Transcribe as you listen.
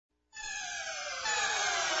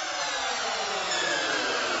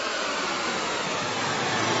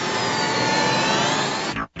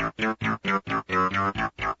Good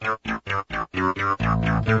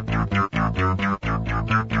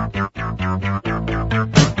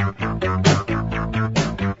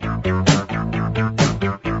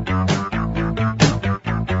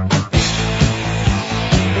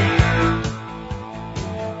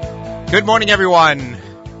morning, everyone.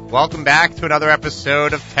 Welcome back to another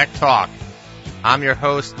episode of Tech Talk. I'm your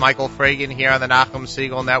host, Michael Fragan, here on the Nachum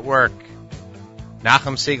Segal Network.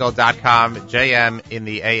 NachumSegal.com, JM in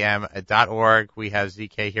the AM.org. We have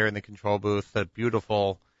ZK here in the control booth, a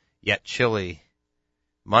beautiful yet chilly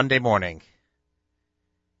Monday morning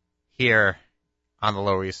here on the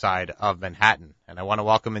Lower East Side of Manhattan. And I want to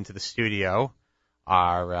welcome into the studio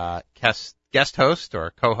our guest host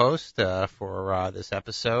or co-host for this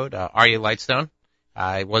episode, Aryeh Lightstone.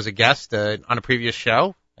 I was a guest on a previous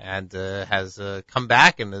show and has come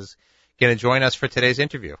back and is going to join us for today's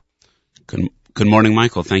interview. Good morning,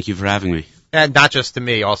 Michael. Thank you for having me. And not just to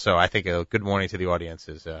me, also. I think a good morning to the audience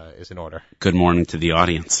is in order. Good morning to the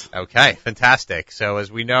audience. Okay, fantastic. So as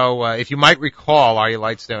we know, if you might recall, Aryeh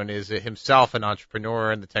Lightstone is himself an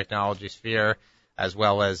entrepreneur in the technology sphere, as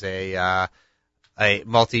well as a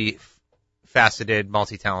multi-faceted,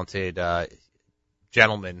 multi-talented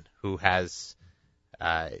gentleman who has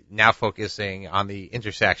now focusing on the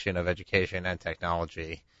intersection of education and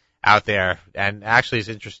technology out there. And actually,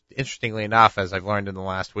 interestingly enough, as I've learned in the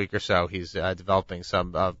last week or so, he's developing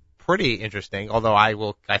some pretty interesting, although I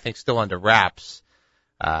think still under wraps,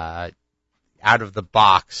 out of the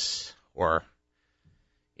box or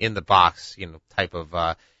in the box, type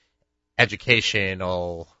of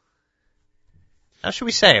educational. How should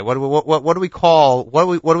we say it? What do we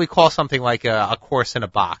call something like a course in a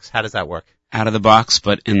box? How does that work? Out of the box,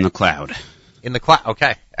 but in the cloud. In the cloud.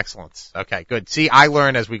 Okay, excellent. Okay, good. See, I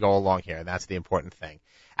learn as we go along here, and that's the important thing.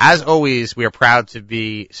 As always, we are proud to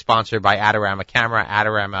be sponsored by Adorama Camera,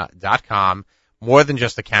 Adorama.com. More than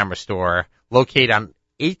just a camera store, located on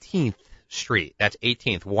 18th Street. That's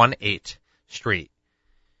 18th, 1-8 Street,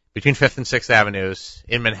 between 5th and 6th Avenues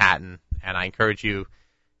in Manhattan. And I encourage you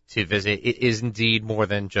to visit. It is indeed more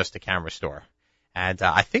than just a camera store. And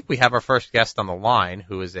I think we have our first guest on the line,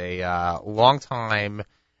 who is a longtime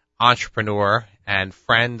entrepreneur and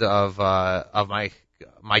friend of my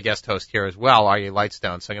guest host here as well, Aryeh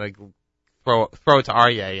Lightstone. So I'm going to throw it to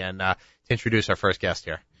Aryeh and to introduce our first guest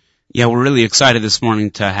here. Yeah, we're really excited this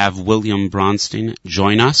morning to have William Braunstein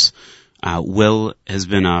join us. Will has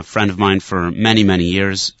been a friend of mine for many, many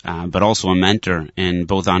years, but also a mentor in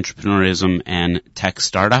both entrepreneurism and tech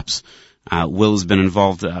startups. Will's been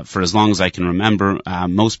involved for as long as I can remember,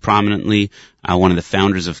 most prominently one of the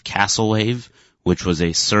founders of CastleWave, which was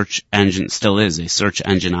a search engine, still is a search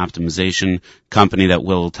engine optimization company that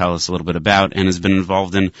Will tell us a little bit about, and has been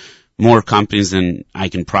involved in more companies than I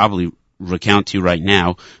can probably recount to you right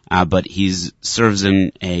now, but he's serves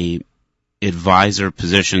in a advisor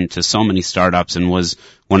position to so many startups and was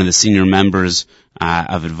one of the senior members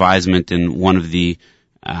of advisement in one of the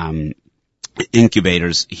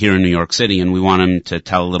incubators here in New York City, and we want him to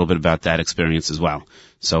tell a little bit about that experience as well.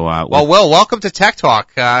 So, Will, welcome to Tech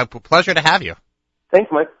Talk. Pleasure to have you. Thanks,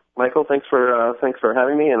 Michael. Thanks for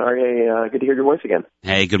having me, and Aryeh, good to hear your voice again.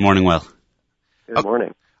 Hey, good morning, Will. Good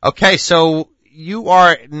morning. Okay, so you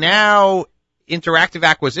are now Interactive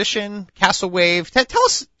Acquisition, CastleWave. Tell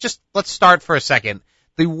us, let's start for a second.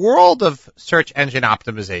 The world of search engine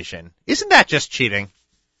optimization, isn't that just cheating?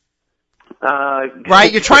 Right?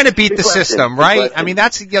 You're trying to beat the system, right? I mean,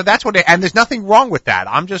 that's what and there's nothing wrong with that.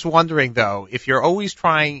 I'm just wondering though, if you're always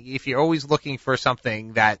looking for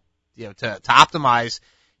something that, to optimize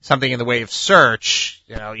something in the way of search,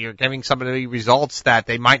 you're giving somebody results that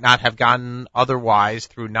they might not have gotten otherwise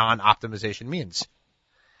through non-optimization means.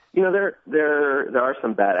 There are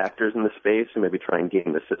some bad actors in the space who maybe try and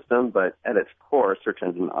game the system, but at its core, search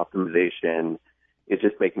engine optimization is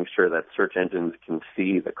just making sure that search engines can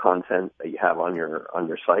see the content that you have on your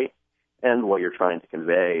site and what you're trying to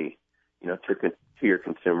convey, to your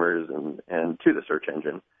consumers and to the search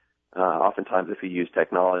engine. Oftentimes, if you use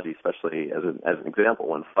technology, especially as an example,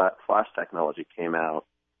 when Flash technology came out,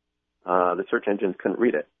 the search engines couldn't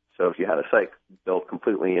read it. So if you had a site built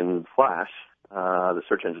completely in Flash, the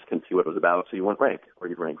search engines couldn't see what it was about, so you wouldn't rank, or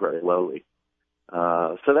you'd rank very lowly.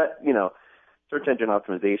 So that, search engine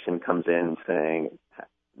optimization comes in saying,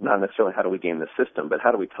 not necessarily how do we game the system, but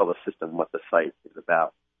how do we tell the system what the site is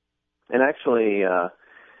about. And actually,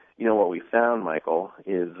 what we found, Michael,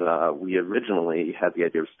 is we originally had the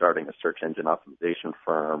idea of starting a search engine optimization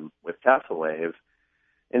firm with CastleWave,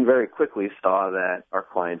 and very quickly saw that our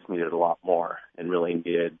clients needed a lot more and really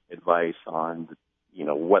needed advice on,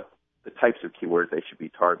 what the types of keywords they should be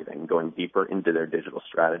targeting, going deeper into their digital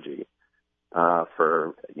strategy.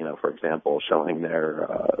 for example, showing their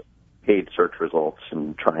paid search results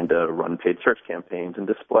and trying to run paid search campaigns and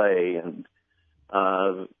display and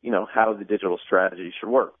how the digital strategy should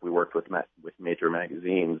work. We worked with major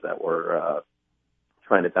magazines that were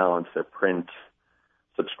trying to balance their print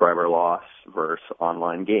subscriber loss versus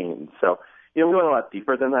online gains. So, we're going a lot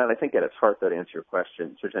deeper than that. I think at its heart, though, to answer your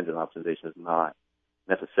question, search engine optimization is not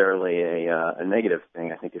necessarily a negative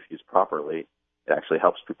thing. I think if used properly, it actually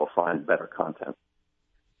helps people find better content.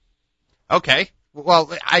 Okay.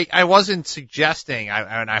 Well, I wasn't suggesting,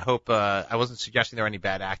 and I hope I wasn't suggesting there are any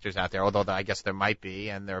bad actors out there, although I guess there might be,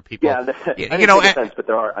 and there are people. Yeah, I didn't take offense, but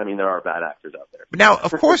there are bad actors out there. Now,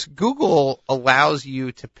 of course, Google allows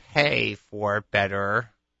you to pay for better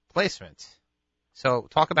placement. So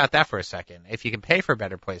talk about that for a second. If you can pay for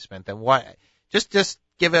better placement, then what? Just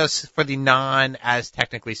give us, for the non as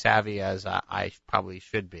technically savvy as I probably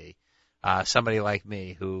should be, somebody like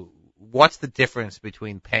me what's the difference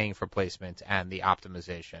between paying for placement and the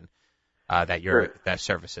optimization that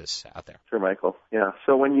services out there? Sure, Michael. Yeah.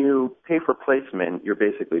 So when you pay for placement, you're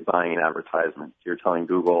basically buying an advertisement. You're telling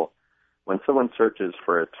Google, when someone searches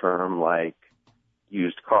for a term like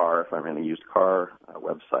used car, if I'm in a used car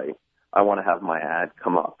website, I want to have my ad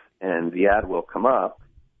come up. And the ad will come up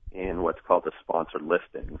in what's called a sponsored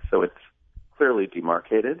listing. So it's clearly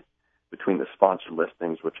demarcated between the sponsored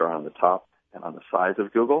listings, which are on the top and on the sides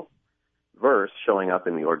of Google, versus showing up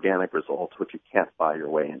in the organic results, which you can't buy your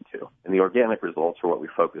way into. And the organic results are what we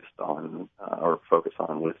focus on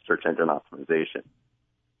with search engine optimization.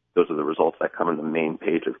 Those are the results that come in the main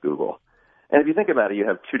page of Google. And if you think about it, you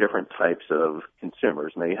have two different types of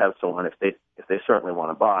consumers. Now, you have someone, if they certainly want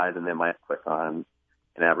to buy, then they might click on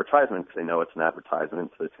an advertisement because they know it's an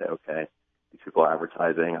advertisement. So they say, okay, these people are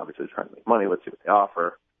advertising. Obviously, they're trying to make money. Let's see what they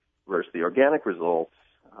offer. Versus the organic results,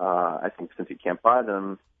 I think since you can't buy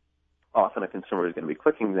them, often a consumer who's going to be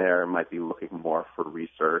clicking there might be looking more for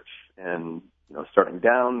research and starting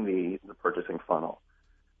down the purchasing funnel,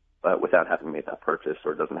 but without having made that purchase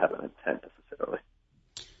or doesn't have an intent necessarily.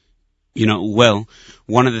 Well,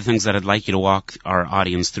 one of the things that I'd like you to walk our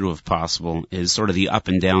audience through, if possible, is sort of the up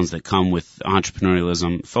and downs that come with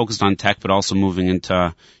entrepreneurialism, focused on tech, but also moving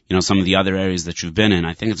into, some of the other areas that you've been in.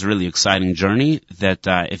 I think it's a really exciting journey that,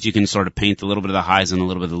 if you can sort of paint a little bit of the highs and a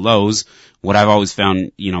little bit of the lows, what I've always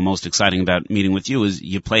found, most exciting about meeting with you is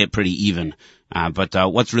you play it pretty even. But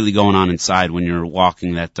what's really going on inside when you're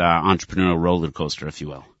walking that, entrepreneurial roller coaster, if you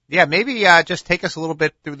will? Yeah, maybe just take us a little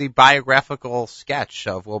bit through the biographical sketch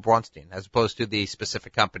of Will Braunstein, as opposed to the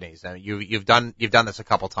specific companies. You've done this a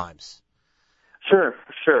couple times. Sure.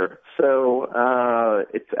 So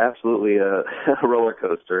it's absolutely a roller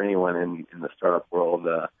coaster. Anyone in the startup world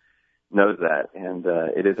knows that, and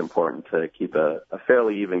it is important to keep a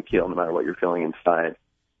fairly even keel, no matter what you're feeling inside,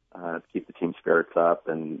 to keep the team spirits up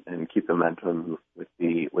and keep the momentum with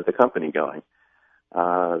the company going.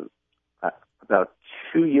 About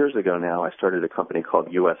 2 years ago now, I started a company called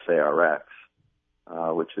USARX,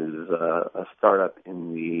 which is a startup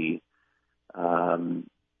in the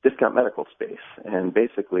discount medical space. And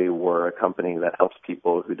basically, we're a company that helps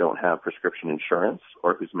people who don't have prescription insurance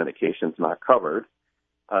or whose medication's not covered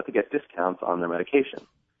to get discounts on their medication.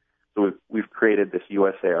 So we've created this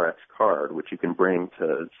USARX card, which you can bring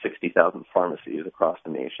to 60,000 pharmacies across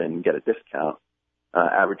the nation and get a discount,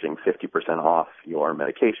 averaging 50% off your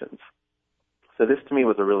medications. So this, to me,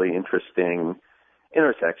 was a really interesting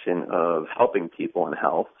intersection of helping people in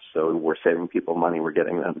health. So we're saving people money. We're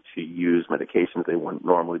getting them to use medications they wouldn't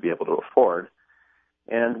normally be able to afford.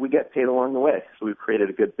 And we get paid along the way. So we've created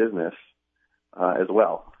a good business as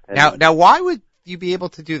well. And now, why would you be able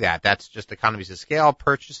to do that? That's just economies of scale,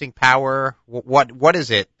 purchasing power. What is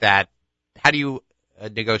it how do you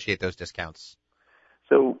negotiate those discounts?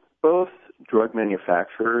 So both drug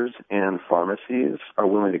manufacturers and pharmacies are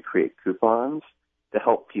willing to create coupons to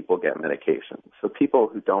help people get medications. So people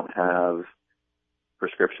who don't have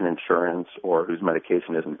prescription insurance or whose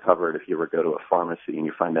medication isn't covered, if you ever go to a pharmacy and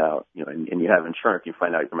you find out, and you have insurance, you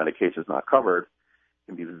find out your medication is not covered, it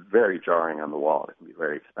can be very jarring on the wallet. It can be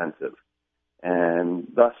very expensive. And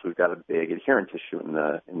thus, we've got a big adherence issue in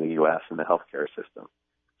the U.S. in the healthcare system.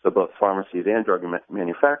 So both pharmacies and drug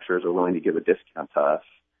manufacturers are willing to give a discount to us,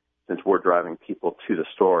 since we're driving people to the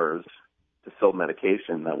stores to fill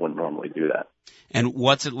medication that wouldn't normally do that. And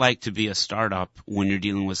what's it like to be a startup when you're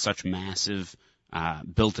dealing with such massive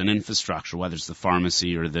built-in infrastructure, whether it's the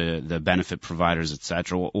pharmacy or the benefit providers, et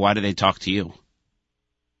cetera? Why do they talk to you?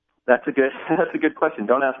 That's a good question.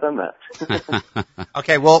 Don't ask them that.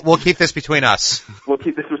 Okay, we'll keep this between us.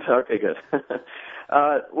 Okay, good.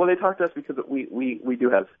 Well, they talk to us because we do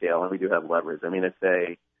have scale and we do have leverage. I mean, it's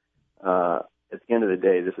at the end of the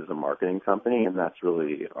day, this is a marketing company, and that's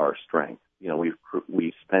really our strength.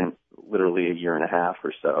 We've spent literally a year and a half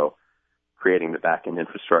or so creating the back-end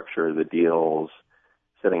infrastructure, the deals,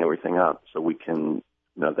 setting everything up so we can,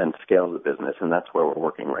 then scale the business, and that's where we're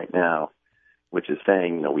working right now, which is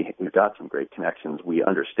saying, we've got some great connections. We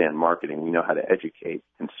understand marketing. We know how to educate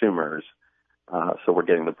consumers. So we're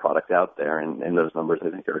getting the product out there, and those numbers, I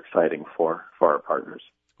think, are exciting for our partners.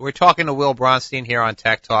 We're talking to Will Braunstein here on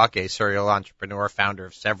Tech Talk, a serial entrepreneur, founder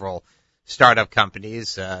of several startup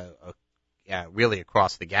companies, really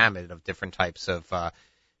across the gamut of different types of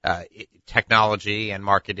technology and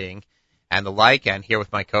marketing and the like. And here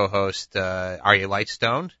with my co-host, Aryeh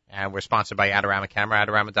Lightstone, and we're sponsored by Adorama Camera,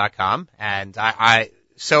 Adorama.com. And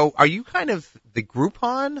so are you kind of the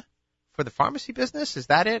Groupon for the pharmacy business? Is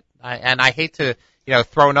that it? I hate to,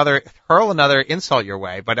 hurl another insult your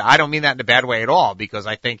way, but I don't mean that in a bad way at all, because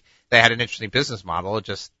I think they had an interesting business model. It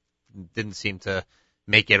just didn't seem to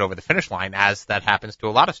make it over the finish line, as that happens to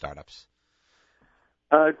a lot of startups.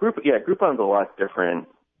 Groupon's a lot different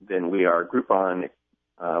than we are. Groupon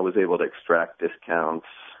was able to extract discounts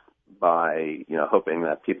by, hoping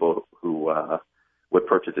that people who would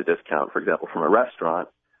purchase a discount, for example, from a restaurant,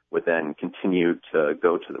 would then continue to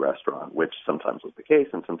go to the restaurant, which sometimes was the case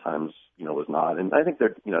and sometimes, was not. And I think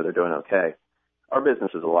they're doing okay. Our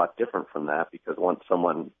business is a lot different from that, because once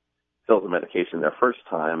someone fills a medication their first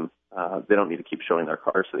time, they don't need to keep showing their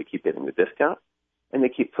card, so they keep getting the discount and they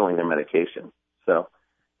keep filling their medication. So,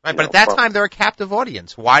 right, but at that time they're a captive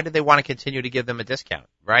audience. Why did they want to continue to give them a discount?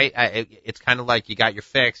 Right? It's kind of like you got your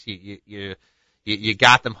fix, you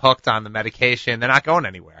got them hooked on the medication. They're not going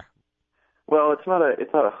anywhere. Well, it's not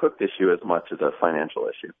a hooked issue as much as a financial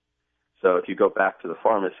issue. So if you go back to the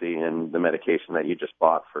pharmacy and the medication that you just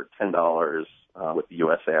bought for $10 with the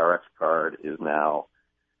USARX card is now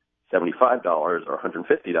 $75 or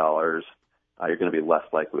 $150, you're going to be less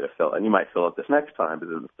likely to fill it. And you might fill it this next time, but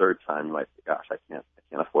then the third time you might say, gosh, I can't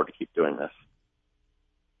afford to keep doing this.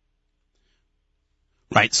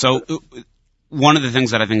 Right. So one of the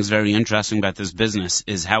things that I think is very interesting about this business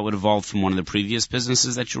is how it evolved from one of the previous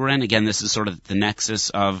businesses that you were in. Again, this is sort of the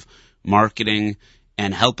nexus of marketing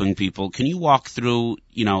and helping people. Can you walk through,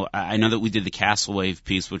 I know that we did the CastleWave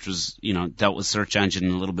piece, which was, dealt with search engine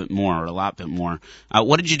a little bit more, or a lot bit more.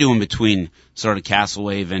 What did you do in between sort of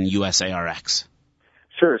CastleWave and USARX?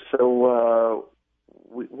 Sure. So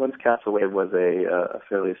once CastleWave was a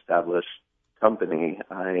fairly established company,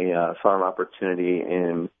 I saw an opportunity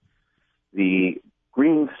in the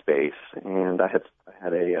green space, and I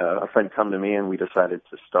had a friend come to me, and we decided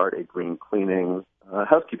to start a green cleaning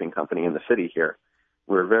housekeeping company in the city here.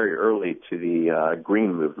 We were very early to the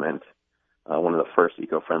green movement, one of the first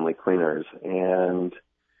eco-friendly cleaners, and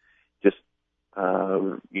just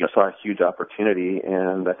saw a huge opportunity,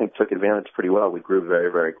 and I think took advantage pretty well. We grew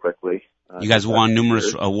very, very quickly. You guys won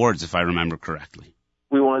numerous awards, if I remember correctly.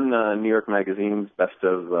 We won New York Magazine's Best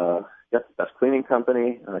Cleaning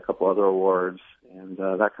Company and a couple other awards, and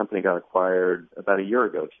that company got acquired about a year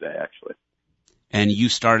ago today, actually. And you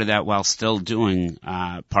started that while still doing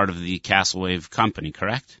part of the CastleWave company,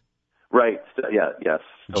 correct? Right. Yes.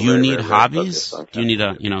 Do you need hobbies? Do you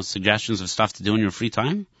need suggestions of stuff to do in your free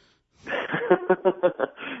time?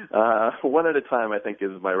 One at a time, I think,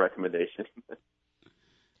 is my recommendation.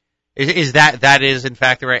 Is that is in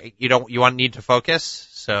fact right? You want need to focus?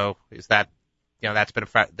 So is that that's been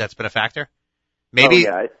a factor? Maybe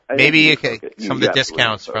some of the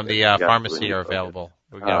discounts from the pharmacy are available.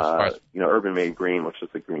 Urban Made Green, which is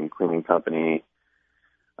the green cleaning company.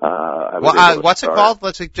 What's it called?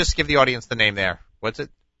 Let's just give the audience the name there. What's it?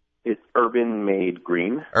 It's Urban Made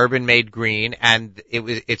Green. Urban Made Green, and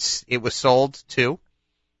it was sold to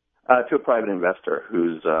a private investor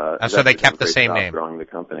who's so they kept the same name. Growing the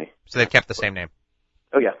company. So they've kept the same name.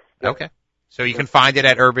 Oh yeah. Okay. So you can find it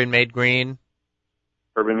at Urban Made Green.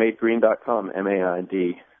 UrbanMadeGreen.com,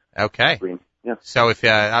 MAID. Okay. Green. Yeah. So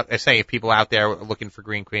if people out there are looking for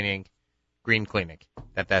green cleaning,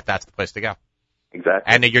 that's the place to go. Exactly.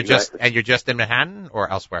 And you're just in Manhattan or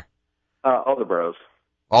elsewhere? All the boroughs.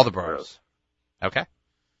 All the boroughs. Okay.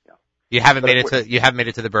 Yeah. You haven't made it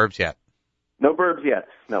to the burbs yet. No burbs yet.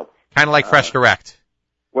 No. Kind of like Fresh Direct.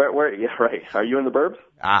 Where? Yeah, right. Are you in the burbs?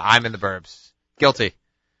 I'm in the burbs. Guilty.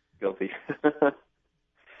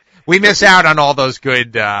 We miss out on all those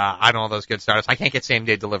good startups. I can't get same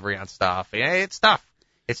day delivery on stuff. Yeah, it's tough.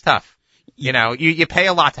 You pay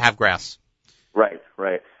a lot to have grass. Right.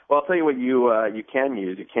 Well, I'll tell you what you can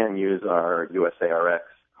use. You can use our USARX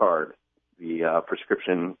card, the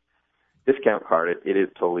prescription discount card. It is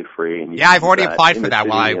totally free. And I've already applied for that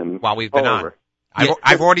while we've been on.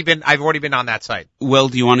 I've already been on that site. Will,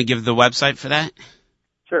 do you want to give the website for that?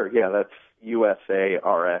 Sure, yeah, that's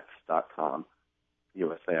usarx.com.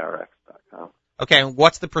 usarx.com. Okay, and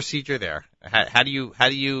what's the procedure there? How do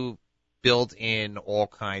you build in all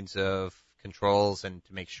kinds of controls and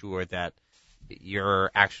to make sure that you're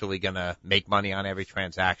actually going to make money on every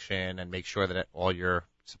transaction and make sure that all your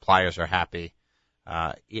suppliers are happy?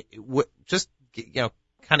 Just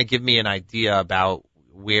kind of give me an idea about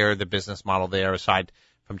where the business model there, aside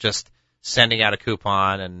from just sending out a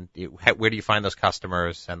coupon, and where do you find those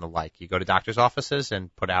customers and the like? You go to doctors' offices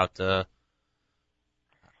and put out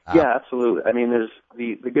yeah, absolutely. I mean, there's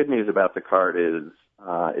the good news about the card is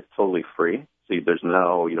it's totally free. So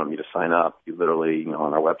you don't need to sign up. You literally,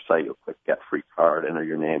 on our website, you'll click Get Free Card, enter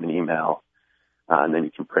your name and email, and then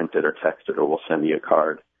you can print it or text it, or we'll send you a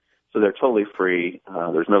card. So they're totally free.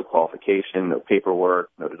 There's no qualification, no paperwork,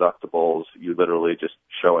 no deductibles. You literally just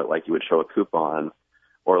show it like you would show a coupon,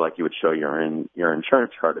 or like you would show your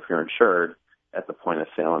insurance card if you're insured at the point of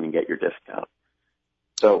sale, and you get your discount.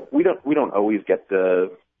 So we don't always get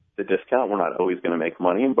the discount. We're not always going to make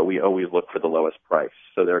money, but we always look for the lowest price.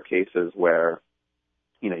 So there are cases where,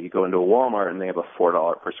 you go into a Walmart and they have a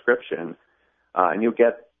 $4 prescription, and you'll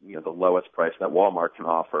get, the lowest price that Walmart can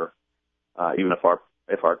offer, even if we're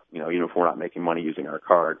not making money using our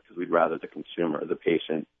card, because we'd rather the consumer, the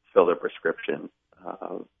patient, fill their prescription,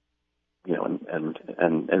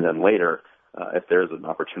 and then later, if there's an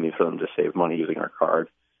opportunity for them to save money using our card,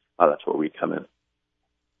 that's where we come in.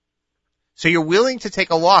 So you're willing to take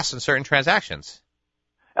a loss in certain transactions?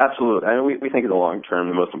 Absolutely. I mean, we think in the long term,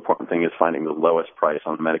 the most important thing is finding the lowest price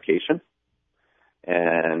on the medication.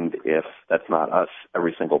 And if that's not us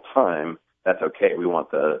every single time, that's okay. We want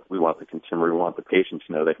the consumer, we want the patient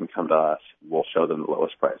to know they can come to us. We'll show them the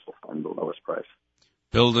lowest price. We'll find the lowest price.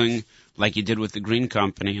 Building, like you did with the Green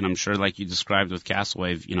Company, and I'm sure like you described with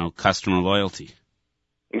Castlewave, customer loyalty.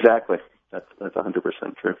 Exactly. That's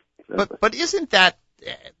 100% true. Exactly. But isn't that,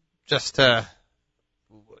 just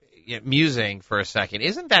musing for a second,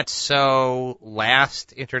 isn't that so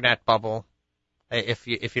last internet bubble, if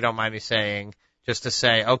you don't mind me saying, just to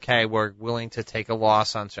say, okay, we're willing to take a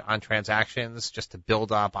loss on transactions just to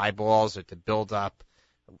build up eyeballs or to build up.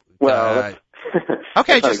 Well,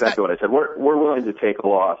 okay, that's exactly what I said. We're willing to take a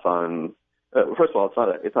loss on. First of all,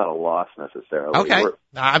 it's not a loss necessarily. Okay,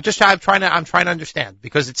 I'm trying to understand,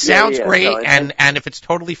 because it sounds great, no, and if it's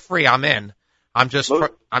totally free, I'm in. I'm just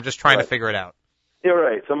trying to figure it out. You're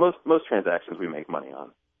right. So most transactions we make money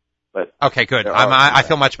on, but okay, good. I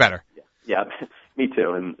feel much better. Yeah, me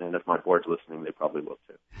too. And if my board's listening, they probably will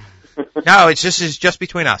too. No, it's just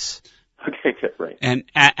between us. Okay, good, right. And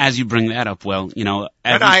as you bring that up, well,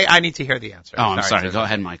 I need to hear the answer. Oh, I'm sorry. Go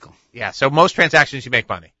ahead, Michael. Yeah. So most transactions you make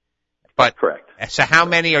money, but correct. So how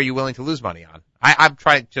many are you willing to lose money on? I'm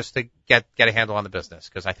trying just to get a handle on the business,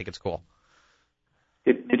 because I think it's cool.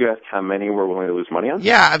 Did you ask how many we're willing to lose money on?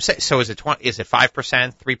 Yeah, I'm saying. So is it 5%,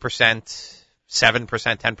 3%,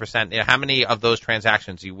 7%, 10%? How many of those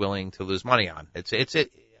transactions are you willing to lose money on?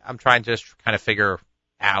 I'm trying to just kind of figure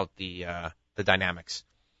out the dynamics.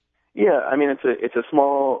 Yeah, I mean it's a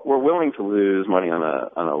small. We're willing to lose money on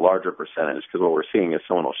a larger percentage, because what we're seeing is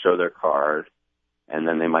someone will show their card, and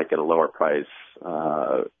then they might get a lower price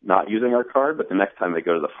not using our card, but the next time they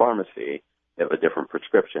go to the pharmacy, they have a different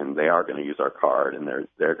prescription, they are going to use our card, and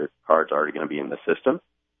their card's already going to be in the system.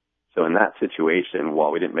 So in that situation,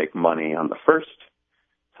 while we didn't make money on the first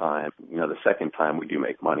time, the second time we do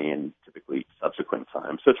make money, and typically subsequent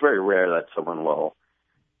times. So it's very rare that someone will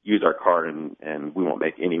use our card and we won't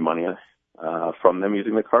make any money from them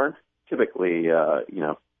using the card. Typically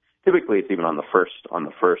it's even on the first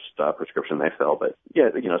prescription they fill, but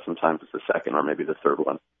sometimes it's the second or maybe the third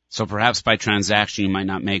one. So perhaps by transaction you might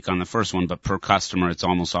not make on the first one, but per customer it's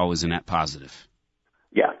almost always a net positive.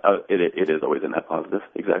 Yeah, it is always a net positive.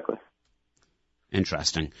 Exactly.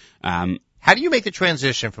 Interesting. How do you make the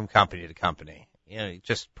transition from company to company?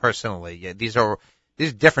 Just personally, these are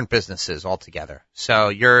different businesses altogether. So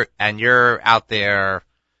you're out there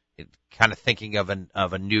kind of thinking of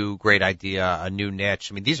a new great idea, a new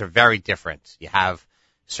niche. I mean, these are very different. You have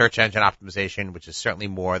search engine optimization, which is certainly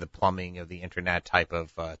more the plumbing of the internet type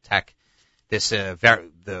of tech. The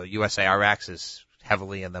USARX is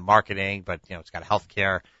heavily in the marketing, but it's got a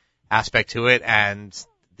healthcare aspect to it, and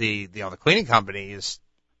the cleaning company is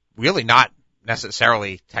really not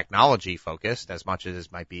necessarily technology focused as much as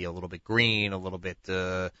it might be a little bit green, a little bit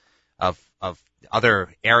of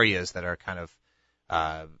other areas that are kind of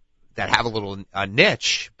that have a little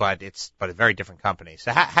niche, but it's a very different company.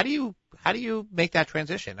 So how do you make that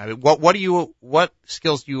transition? I mean, what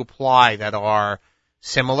skills do you apply that are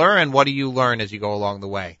similar, and what do you learn as you go along the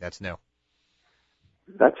way that's new?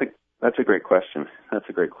 That's a great question.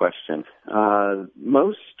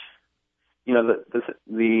 Most,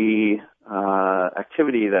 the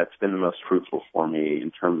activity that's been the most fruitful for me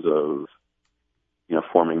in terms of,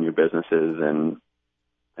 forming new businesses and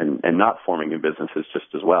not forming new businesses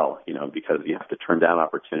just as well, because you have to turn down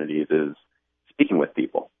opportunities, is speaking with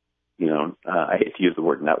people. I hate to use the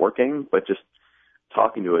word networking, but just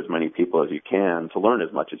talking to as many people as you can to learn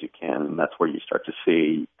as much as you can. And that's where you start to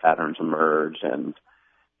see patterns emerge and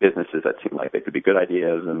businesses that seem like they could be good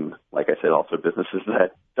ideas. And like I said, also businesses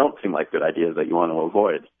that don't seem like good ideas that you want to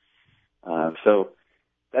avoid. So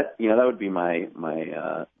that would be my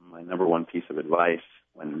number one piece of advice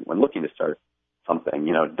when looking to start something.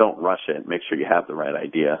 Don't rush it. Make sure you have the right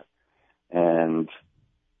idea. And,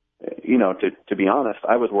 to be honest,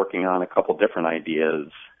 I was working on a couple different ideas,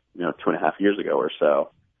 2.5 years ago or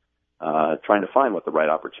so, trying to find what the right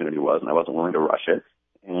opportunity was, and I wasn't willing to rush it.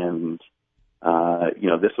 And,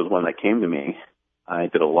 this was one that came to me. I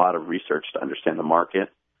did a lot of research to understand the market,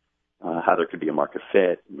 how there could be a market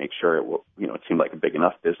fit, make sure it seemed like a big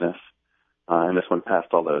enough business. And this one passed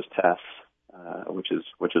all those tests, which is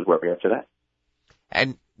where we are today.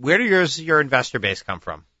 And where does your investor base come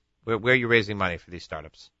from? Where are you raising money for these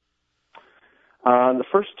startups? The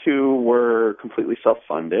first two were completely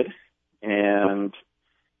self-funded, and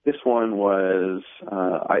this one was,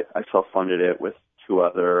 I self-funded it with two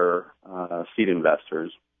other seed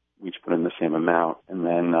investors. We each put in the same amount, and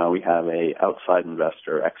then we have a outside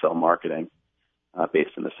investor, XL Marketing,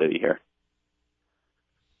 based in the city here.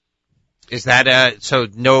 Is that so?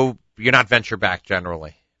 No, you're not venture backed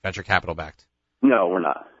generally, venture capital backed. No, we're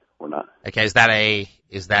not. Okay, is that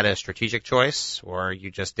a strategic choice, or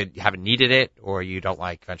you just haven't needed it, or you don't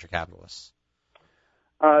like venture capitalists?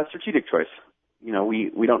 Strategic choice.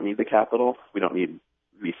 We don't need the capital. We don't need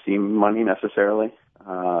VC money necessarily.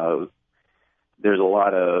 There's a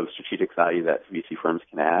lot of strategic value that VC firms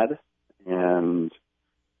can add, and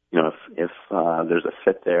if there's a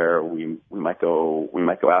fit there, we might go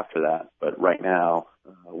after that. But right now,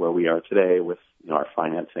 where we are today with our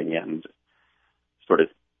financing and sort of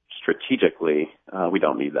strategically, we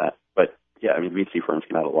don't need that. But yeah, VC firms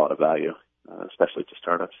can add a lot of value, especially to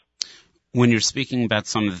startups. When you're speaking about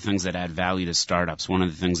some of the things that add value to startups, one of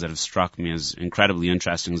the things that have struck me as incredibly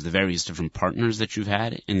interesting is the various different partners that you've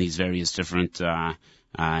had in these various different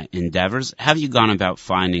endeavors. How have you gone about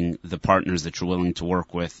finding the partners that you're willing to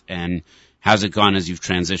work with, and how's it gone as you've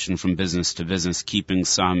transitioned from business to business, keeping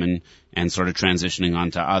some and sort of transitioning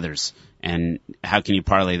on to others? And how can you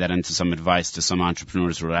parlay that into some advice to some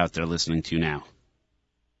entrepreneurs who are out there listening to you now?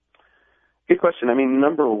 Good question.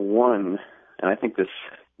 Number one, and I think this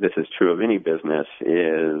is true of any business,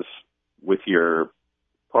 is with your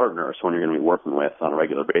partner, someone you're going to be working with on a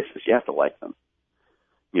regular basis, you have to like them.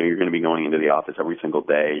 You're going to be going into the office every single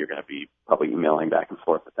day. You're going to be probably emailing back and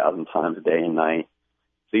forth 1,000 times a day and night.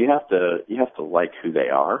 So you have to like who they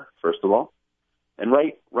are, first of all. And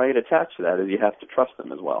right attached to that is you have to trust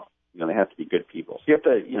them as well. They have to be good people. So you have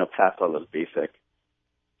to, pass all those basic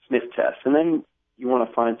sniff tests. And then you want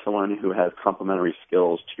to find someone who has complementary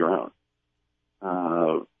skills to your own.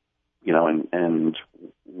 And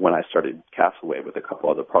when I started Castaway with a couple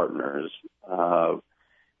other partners,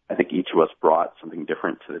 I think each of us brought something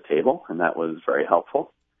different to the table, and that was very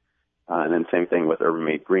helpful. And then same thing with Urban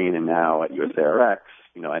Made Green, and now at USARX,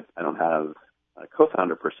 I don't have a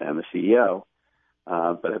co-founder per se, I'm the CEO,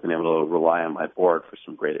 but I've been able to rely on my board for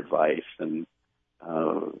some great advice. And,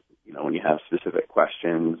 when you have specific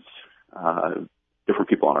questions, different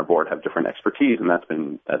people on our board have different expertise, and that's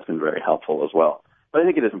been very helpful as well. But I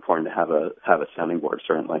think it is important to have a sounding board,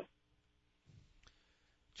 certainly.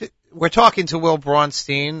 We're talking to Will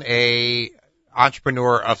Braunstein, a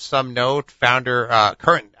entrepreneur of some note, founder,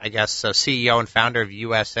 current, CEO and founder of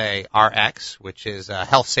USARX, which is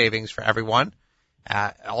health savings for everyone.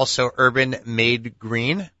 Also Urban Made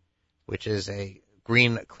Green, which is a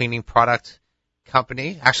green cleaning product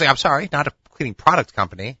company. Actually, I'm sorry, not a cleaning product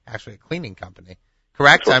company, actually a cleaning company.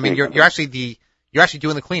 Correct? You're actually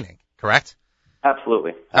doing the cleaning, correct?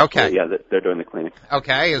 Absolutely. Okay. Yeah, they're doing the cleaning.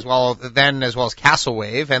 Okay, as well as Castle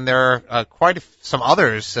Wave, and there are quite some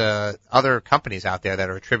other companies out there that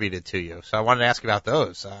are attributed to you. So I wanted to ask you about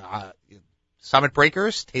those. Summit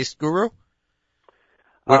Breakers, Taste Guru.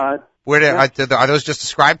 Are those just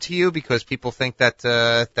described to you because people think that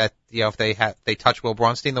if they touch Will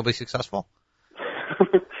Braunstein, they'll be successful?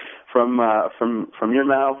 From your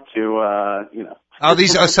mouth to Oh,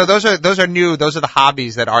 those are new. Those are the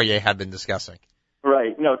hobbies that Aryeh had been discussing.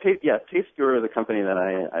 Right. No, Taste Guru, the company that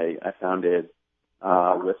I founded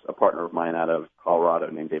with a partner of mine out of Colorado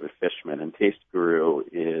named David Fishman. And Taste Guru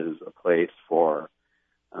is a place for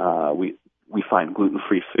we find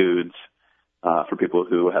gluten-free foods for people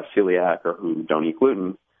who have celiac or who don't eat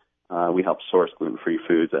gluten. We help source gluten-free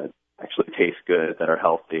foods that actually taste good, that are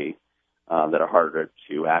healthy, that are harder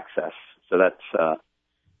to access. So that's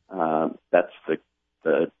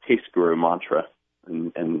the Taste Guru mantra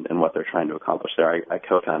and what they're trying to accomplish there. I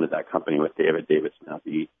co-founded that company with David. David's now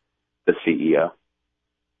the CEO.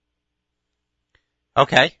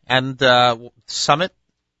 Okay, and Summit?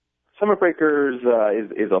 Summit Breakers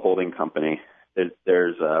is a holding company.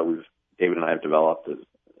 David and I have developed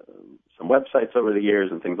some websites over the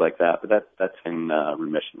years and things like that, but that's in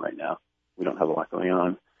remission right now. We don't have a lot going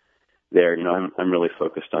on there. I'm really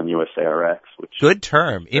focused on USARX, which good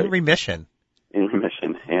term, in remission. In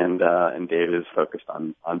remission, and David is focused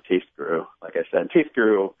on Taste Guru. Like I said, Taste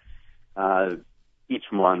Guru. Each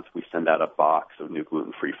month we send out a box of new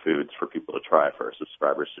gluten-free foods for people to try, for our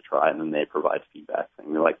subscribers to try, and then they provide feedback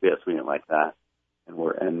saying they like this, we didn't like that,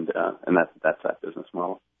 and that's that business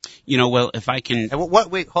model. Well, if I can.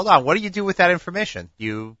 Wait, hold on. What do you do with that information?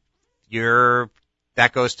 That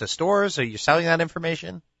goes to stores? Are you selling that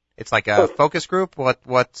information? It's like a focus group.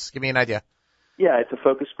 Give me an idea. Yeah, it's a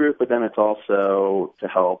focus group, but then it's also to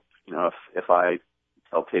help. If I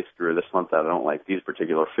tell Taste Guru this month that I don't like these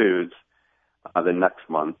particular foods, the next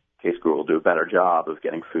month Taste Guru will do a better job of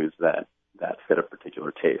getting foods that fit a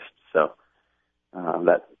particular taste. So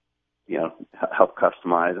that help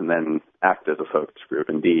customize and then act as a focus group,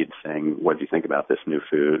 indeed, saying, what do you think about this new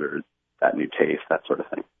food or that new taste, that sort of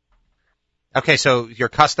thing. Okay, so you're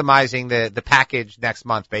customizing the package next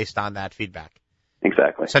month based on that feedback.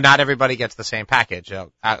 Exactly. So not everybody gets the same package.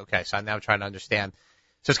 Okay, so I'm now trying to understand.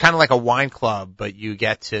 So it's kind of like a wine club, but you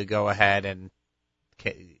get to go ahead and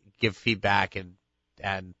give feedback and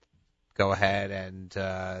go ahead and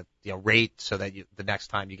rate so that the next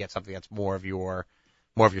time you get something that's more of your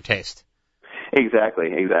taste. Exactly.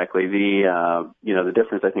 The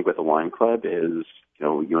difference I think with the wine club is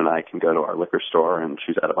you and I can go to our liquor store and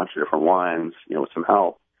choose out a bunch of different wines with some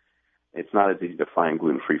help. It's not as easy to find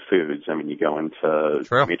gluten-free foods. I mean, you go into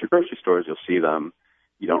major grocery stores, you'll see them.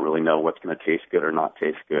 You don't really know what's going to taste good or not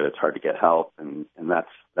taste good. It's hard to get help, and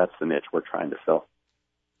that's the niche we're trying to fill.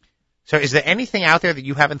 So is there anything out there that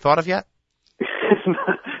you haven't thought of yet?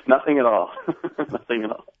 Nothing at all. Nothing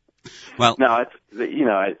at all. Well, no,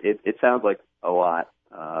 it sounds like a lot,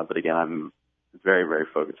 but again, I'm very, very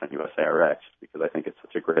focused on USARX because I think it's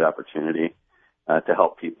such a great opportunity to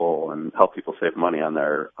help people and help people save money on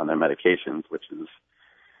their medications, which is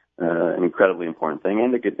an incredibly important thing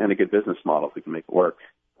and a good business model if we can make it work.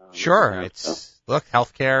 Sure, look,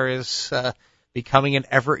 healthcare is becoming an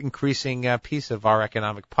ever-increasing piece of our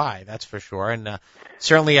economic pie, that's for sure. And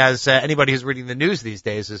certainly, as anybody who's reading the news these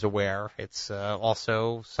days is aware, it's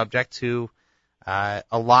also subject to a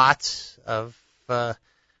lot of.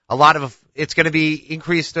 It's going to be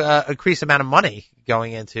increased amount of money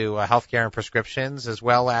going into healthcare and prescriptions, as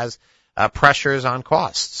well as pressures on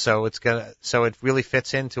costs. So it really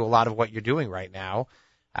fits into a lot of what you're doing right now.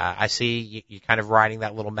 I see you kind of riding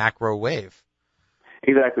that little macro wave.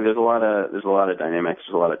 Exactly. There's a lot of dynamics.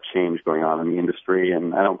 There's a lot of change going on in the industry,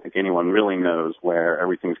 and I don't think anyone really knows where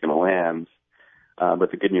everything's going to land. But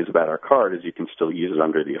the good news about our card is you can still use it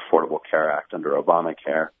under the Affordable Care Act, under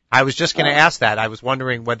Obamacare. I was just going to ask that. I was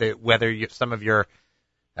wondering whether some of your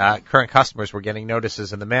current customers were getting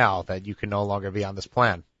notices in the mail that you can no longer be on this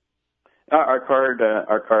plan. Our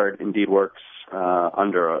card indeed works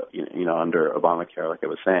under Obamacare, like I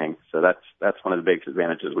was saying. So that's one of the biggest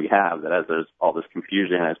advantages we have. That as there's all this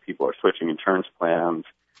confusion, as people are switching insurance plans,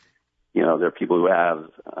 there are people who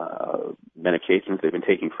have medications they've been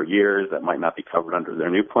taking for years that might not be covered under their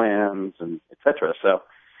new plans, and et cetera. So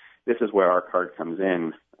this is where our card comes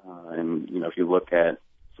in. And if you look at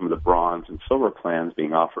some of the bronze and silver plans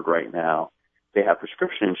being offered right now, they have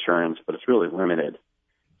prescription insurance, but it's really limited.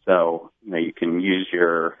 So, you can use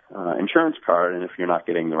your insurance card, and if you're not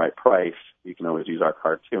getting the right price, you can always use our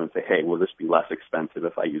card too and say, hey, will this be less expensive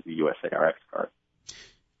if I use the USARX card?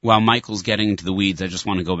 While Michael's getting into the weeds, I just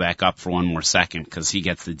want to go back up for one more second because he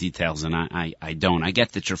gets the details and I don't. I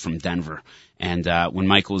get that you're from Denver. And when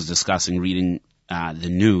Michael was discussing reading the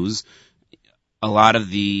news, a lot of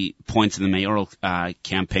the points in the mayoral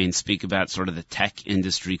campaign speak about sort of the tech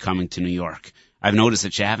industry coming to New York. I've noticed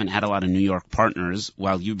that you haven't had a lot of New York partners.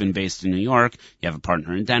 While you've been based in New York, you have a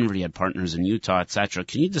partner in Denver, you had partners in Utah, et cetera.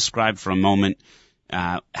 Can you describe for a moment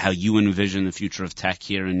how you envision the future of tech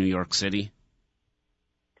here in New York City?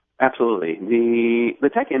 Absolutely. The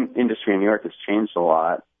tech industry in New York has changed a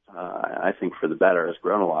lot I think for the better, has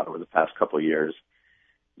grown a lot over the past couple of years.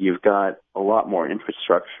 You've got a lot more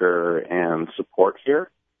infrastructure and support here,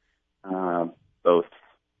 both,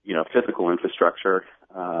 physical infrastructure,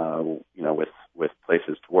 with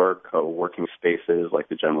places to work, co-working spaces like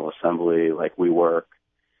the General Assembly, like WeWork,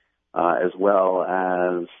 as well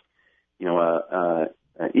as,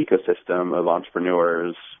 an ecosystem of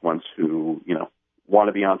entrepreneurs, ones who, want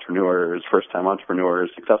to be entrepreneurs, first-time entrepreneurs,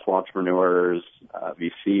 successful entrepreneurs,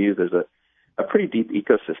 VCs. There's a pretty deep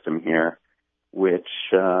ecosystem here, which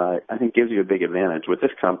I think gives you a big advantage. With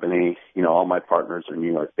this company, all my partners are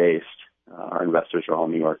New York-based. Our investors are all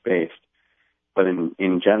New York-based. But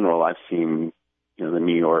in general, I've seen, the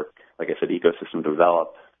New York, like I said, ecosystem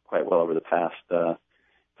develop quite well over the past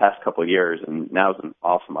couple of years, and now is an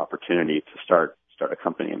awesome opportunity to start a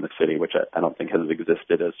company in the city, which I don't think has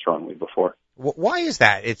existed as strongly before. Why is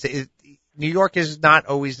that? New York is not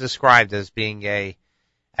always described as being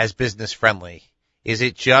as business friendly. Is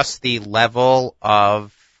it just the level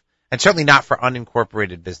of, and certainly not for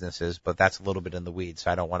unincorporated businesses, but that's a little bit in the weeds,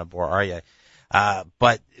 so I don't want to bore Aryeh.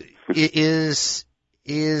 But is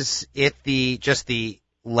it just the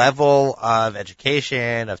level of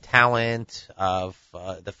education, of talent, of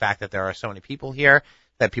the fact that there are so many people here,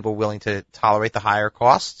 that people are willing to tolerate the higher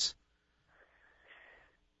costs?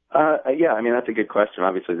 Yeah, that's a good question.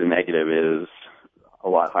 Obviously, the negative is a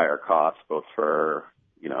lot higher costs, both for,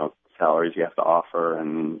 salaries you have to offer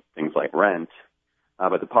and things like rent.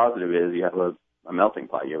 But the positive is you have a melting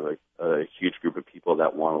pot. You have a huge group of people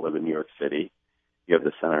that want to live in New York City. You have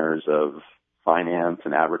the centers of finance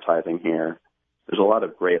and advertising here. There's a lot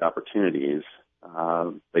of great opportunities.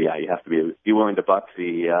 But yeah, you have to be willing to buck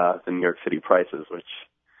the New York City prices, which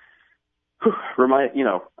I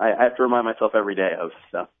have to remind myself every day of.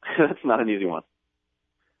 So that's not an easy one.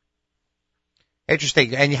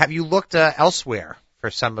 Interesting. And have you looked elsewhere for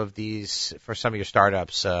some of your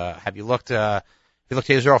startups? Have you looked to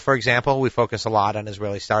Israel, for example? We focus a lot on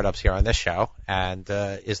Israeli startups here on this show. And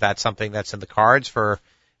is that something that's in the cards for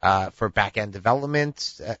back-end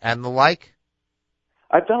development and the like?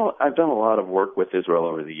 I've done a lot of work with Israel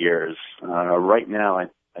over the years. Right now, I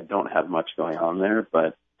don't have much going on there,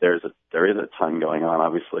 but there is a ton going on,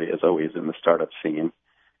 obviously, as always, in the startup scene.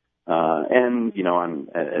 And,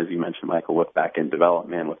 as you mentioned, Michael, with back-end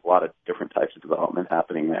development, with a lot of different types of development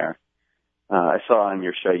happening there. I saw on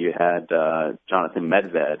your show you had Jonathan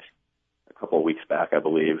Medved a couple of weeks back, I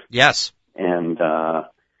believe. Yes. And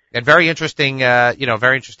very interesting,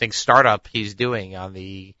 very interesting startup he's doing on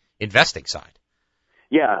the investing side.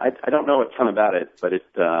 Yeah, I don't know a ton about it, but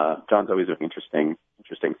John's always doing interesting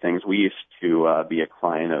things. We used to be a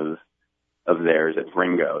client of theirs at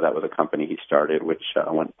Ringo. That was a company he started, which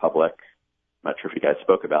went public. I'm not sure if you guys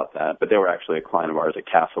spoke about that, but they were actually a client of ours at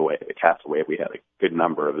Castaway. At Castaway, we had a good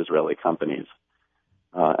number of Israeli companies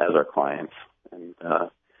as our clients, and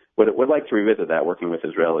would like to revisit that. Working with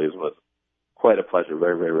Israelis was quite a pleasure.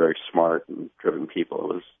 Very, very, very smart and driven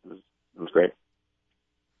people. It was great.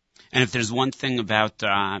 And if there's one thing about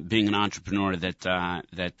being an entrepreneur that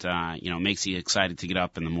makes you excited to get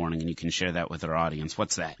up in the morning, and you can share that with our audience,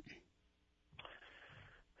 what's that?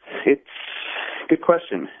 It's good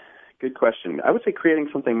question. Good question. I would say creating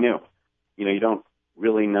something new. You don't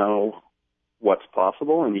really know what's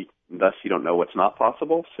possible, and thus you don't know what's not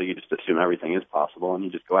possible. So you just assume everything is possible, and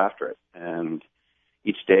you just go after it. And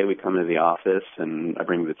each day we come into the office, and I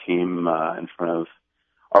bring the team in front of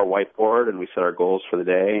our whiteboard, and we set our goals for the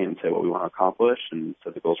day and say what we want to accomplish and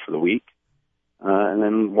set the goals for the week. And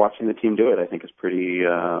then watching the team do it, I think, is pretty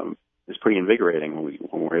invigorating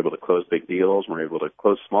when we're able to close big deals, when we're able to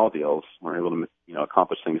close small deals, when we're able to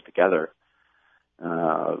accomplish things together.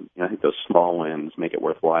 I think those small wins make it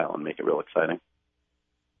worthwhile and make it real exciting.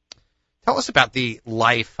 Tell us about the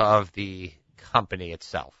life of the company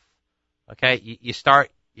itself. Okay,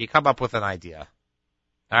 you come up with an idea.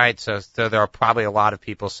 All right, so there are probably a lot of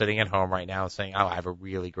people sitting at home right now and saying, "Oh, I have a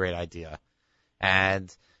really great idea,"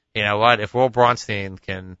 and you know what? If Will Braunstein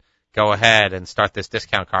can go ahead and start this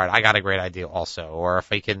discount card, I got a great idea also. Or if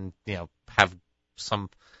I can, have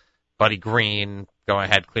somebody green go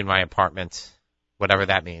ahead clean my apartment, whatever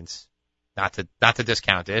that means. Not to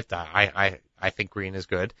discount it. I think green is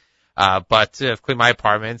good. But clean my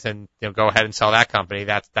apartment and go ahead and sell that company.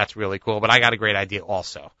 That's really cool. But I got a great idea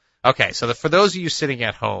also. Okay, so for those of you sitting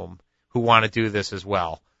at home who want to do this as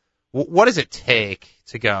well, what does it take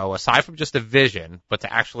to go, aside from just a vision, but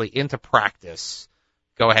to actually into practice,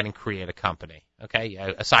 go ahead and create a company? Okay,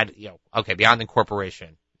 beyond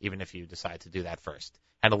incorporation, even if you decide to do that first,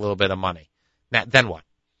 and a little bit of money. Now, then what?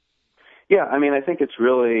 Yeah, I think it's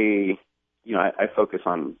really, I focus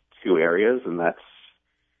on two areas, and that's,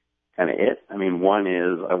 kind of it. I mean, one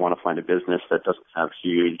is I want to find a business that doesn't have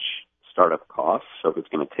huge startup costs. So if it's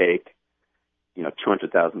going to take,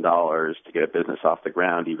 $200,000 to get a business off the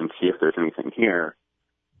ground, even see if there's anything here,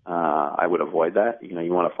 I would avoid that.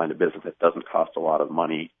 You want to find a business that doesn't cost a lot of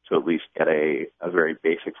money to at least get a very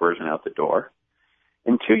basic version out the door.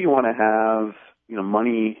 And two, you want to have,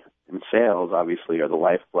 money and sales obviously are the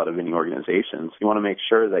lifeblood of any organization. So you want to make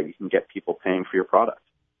sure that you can get people paying for your product.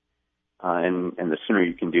 And the sooner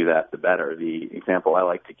you can do that, the better. The example I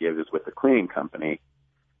like to give is with the cleaning company.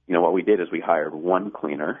 What we did is we hired one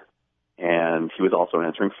cleaner, and he was also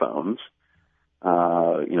answering phones.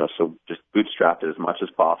 So just bootstrapped it as much as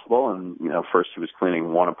possible. And, first he was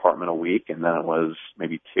cleaning one apartment a week, and then it was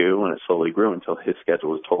maybe two, and it slowly grew until his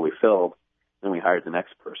schedule was totally filled. Then we hired the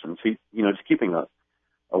next person. So, just keeping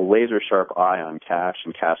a laser sharp eye on cash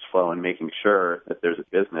and cash flow and making sure that there's a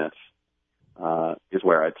business is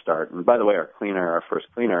where I'd start. And by the way, our first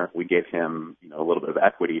cleaner, we gave him, a little bit of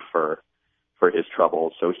equity for his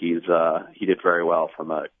trouble. So he did very well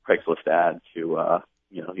from a Craigslist ad to,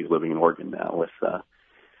 he's living in Oregon now with a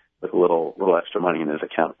little extra money in his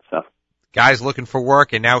account. So guy's looking for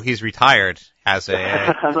work, and now he's retired. I'm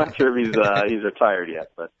not sure if he's retired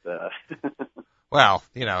yet, but well,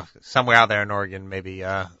 somewhere out there in Oregon, maybe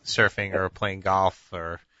surfing or playing golf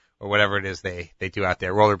or whatever it is they do out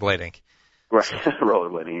there, rollerblading. Right,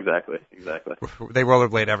 rollerblading, exactly. They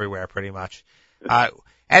rollerblade everywhere, pretty much.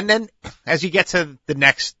 And then as you get to the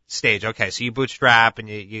next stage, okay, so you bootstrap and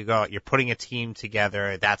you're putting a team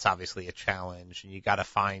together. That's obviously a challenge, and you got to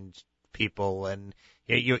find people, and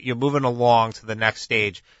you're moving along to the next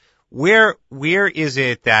stage. Where is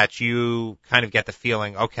it that you kind of get the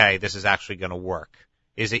feeling, okay, this is actually going to work?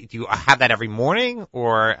 Do you have that every morning,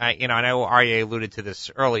 or I know Aryeh alluded to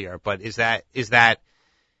this earlier, but is that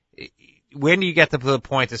when do you get to the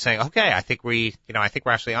point of saying, okay, I think we're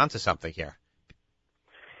actually onto something here?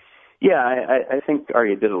 Yeah, I think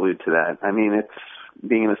Aryeh did allude to that. I mean,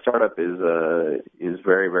 being in a startup is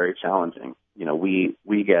very, very challenging.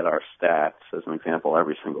 We get our stats as an example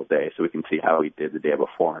every single day, so we can see how we did the day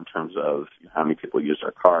before in terms of how many people used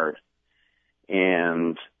our card.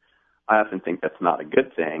 And I often think that's not a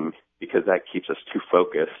good thing because that keeps us too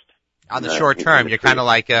focused. On the short term, you're kind of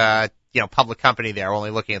like a public company there, only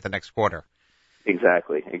looking at the next quarter.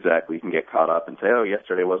 Exactly. You can get caught up and say, oh,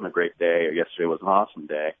 yesterday wasn't a great day, or yesterday was an awesome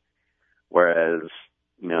day. Whereas,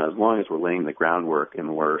 as long as we're laying the groundwork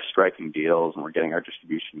and we're striking deals and we're getting our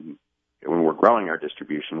distribution, when we're growing our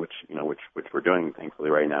distribution, which we're doing thankfully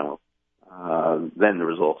right now, then the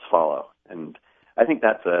results follow. And I think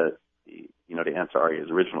that's to answer Aryeh's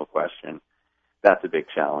original question, that's a big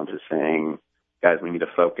challenge, is saying, guys, we need to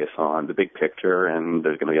focus on the big picture, and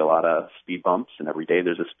there's going to be a lot of speed bumps, and every day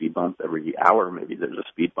there's a speed bump, every hour maybe there's a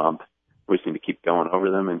speed bump. We just need to keep going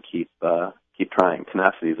over them and keep trying.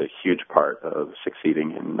 Tenacity is a huge part of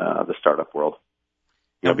succeeding in the startup world.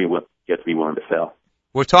 You have to be willing to fail.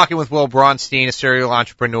 We're talking with Will Braunstein, a serial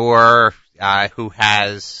entrepreneur who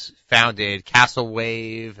has founded Castle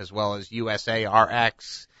Wave as well as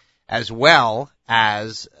USARX, as well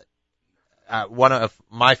as one of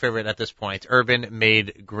my favorite at this point, Urban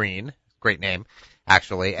Made Green. Great name,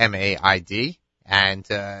 actually, MAID, and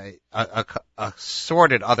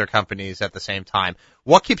assorted other companies at the same time.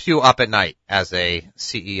 What keeps you up at night as a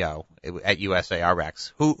CEO at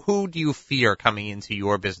USARX? Who do you fear coming into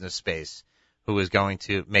your business space who is going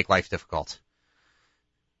to make life difficult?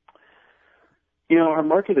 Our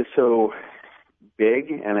market is so big,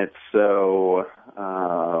 and it's so,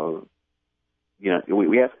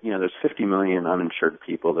 we have, there's 50 million uninsured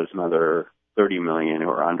people. There's another 30 million who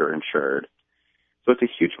are underinsured. So it's a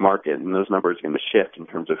huge market, and those numbers are going to shift in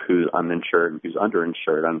terms of who's uninsured and who's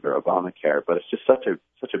underinsured under Obamacare. But it's just such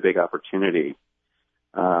a big opportunity.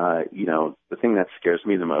 The thing that scares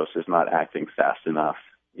me the most is not acting fast enough,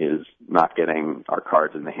 is not getting our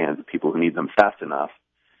cards in the hands of people who need them fast enough.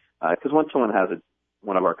 Because once someone has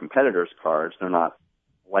one of our competitors' cards, they're not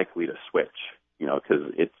likely to switch.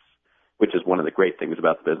 Which is one of the great things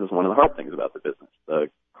about the business, one of the hard things about the business.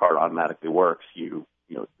 The card automatically works.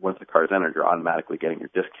 Once the card is entered, you're automatically getting your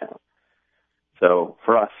discount. So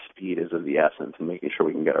for us, speed is of the essence, and making sure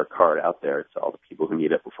we can get our card out there to all the people who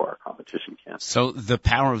need it before our competition can. So the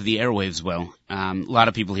power of the airwaves, Will. A lot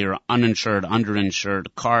of people here are uninsured,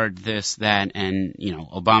 underinsured, card, this, that, and,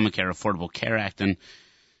 Obamacare, Affordable Care Act. And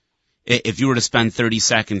if you were to spend 30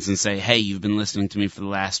 seconds and say, hey, you've been listening to me for the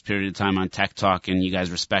last period of time on Tech Talk, and you guys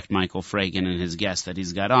respect Michael Fragan and his guests that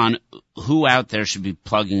he's got on, who out there should be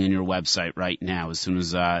plugging in your website right now as soon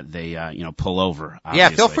as they pull over? Obviously. Yeah,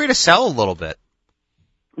 feel free to sell a little bit.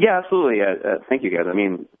 Yeah, absolutely. Thank you, guys. I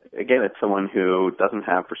mean, again, it's someone who doesn't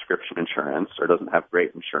have prescription insurance or doesn't have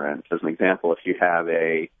great insurance. As an example, if you have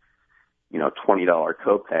a $20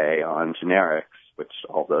 copay on generics, which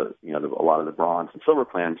a lot of the bronze and silver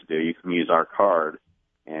plans do, you can use our card,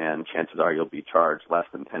 and chances are you'll be charged less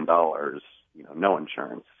than $10. No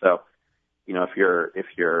insurance. So, if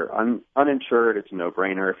you're uninsured, it's a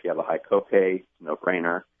no-brainer. If you have a high copay, it's a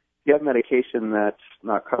no-brainer. If you have medication that's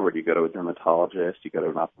not covered, you go to a dermatologist, you go to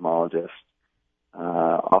an ophthalmologist.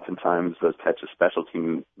 Oftentimes, those types of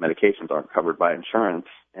specialty medications aren't covered by insurance,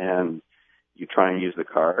 and you try and use the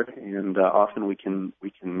card, and often we can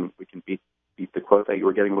beat the quote that you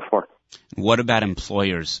were getting before. What about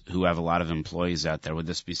employers who have a lot of employees out there? Would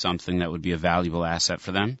this be something that would be a valuable asset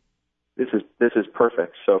for them? This is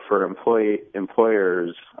perfect. So for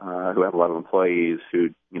employers who have a lot of employees who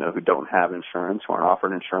don't have insurance, who aren't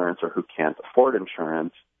offered insurance, or who can't afford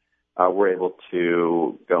insurance, we're able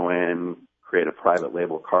to go in, create a private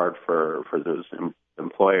label card for those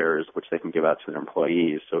employers, which they can give out to their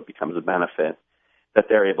employees. So it becomes a benefit that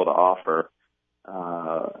they're able to offer,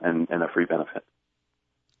 and a free benefit.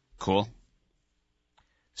 Cool.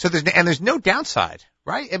 So there's no downside,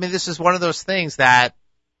 right? I mean, this is one of those things that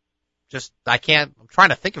I'm trying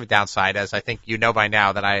to think of a downside, as I think by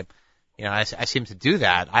now that I seem to do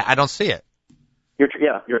that. I don't see it.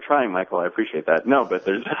 You're trying, Michael. I appreciate that. No, but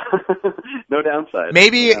there's no downside.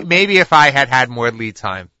 Maybe if I had had more lead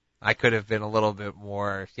time, I could have been a little bit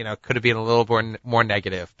more, could have been a little more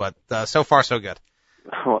negative, but so far so good.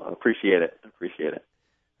 Well, appreciate it.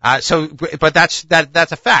 But that's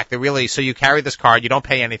a fact. So you carry this card, you don't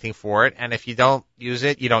pay anything for it, and if you don't use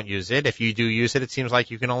it, you don't use it. If you do use it, it seems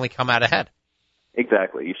like you can only come out ahead.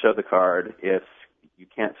 Exactly. You show the card. If you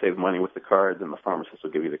can't save money with the card, then the pharmacist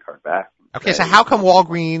will give you the card back. Okay, so how come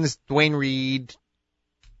Walgreens, Duane Reade,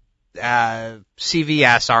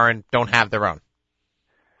 CVS don't have their own?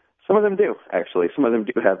 Some of them do, actually. Some of them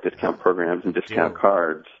do have discount programs and discount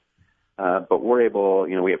cards. But we're able,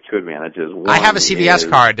 we have two advantages. One, I have a CVS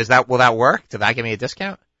card. Will that work? Does that give me a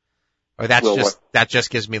discount? Or that just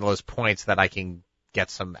gives me those points that I can get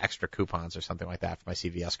some extra coupons or something like that for my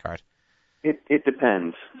CVS card? It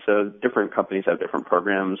depends. So different companies have different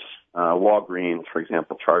programs. Walgreens, for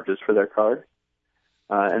example, charges for their card.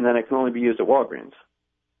 And then it can only be used at Walgreens.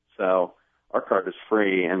 So our card is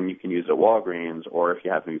free, and you can use it at Walgreens, or if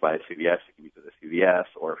you happen to buy a CVS, you can use it at CVS,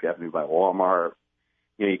 or if you happen to buy Walmart,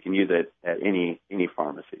 you can use it at any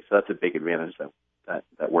pharmacy. So that's a big advantage that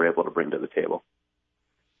we're able to bring to the table.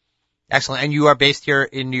 Excellent. And you are based here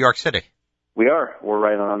in New York City? We are. We're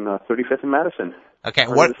right on 35th and Madison. Okay.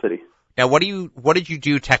 The city. Now, what did you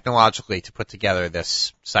do technologically to put together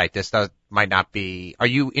this site? This might not be. Are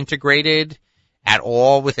you integrated at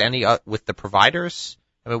all with with the providers?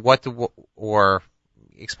 I mean, or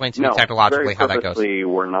explain to me technologically how that goes. No,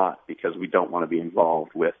 we're not, because we don't want to be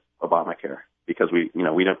involved with Obamacare. Because we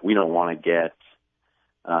don't want to get.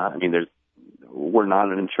 We're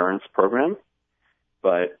not an insurance program,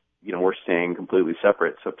 but we're staying completely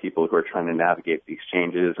separate. So people who are trying to navigate these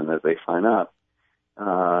changes, and as they sign up,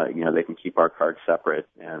 they can keep our card separate,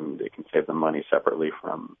 and it can save them money separately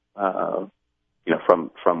from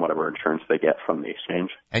whatever insurance they get from the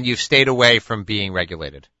exchange. And you've stayed away from being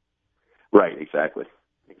regulated. Right. Exactly.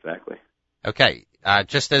 Okay.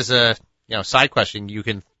 Just as a side question, you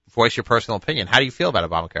can voice your personal opinion. How do you feel about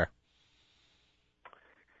Obamacare?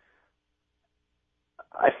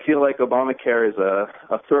 I feel like Obamacare is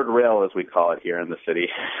a third rail, as we call it here in the city.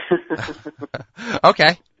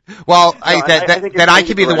 Okay. Well, I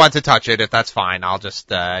can be the one to touch it if that's fine. I'll just,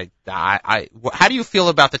 how do you feel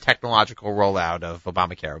about the technological rollout of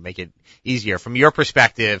Obamacare? Make it easier from your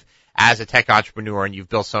perspective as a tech entrepreneur, and you've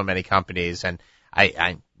built so many companies, and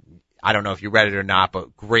I don't know if you read it or not,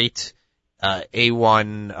 but great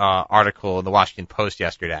A1 article in the Washington Post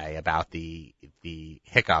yesterday about the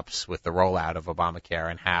hiccups with the rollout of Obamacare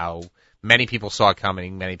and how many people saw it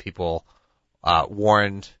coming, many people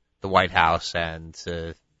warned the White House, and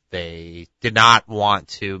they did not want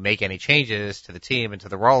to make any changes to the team and to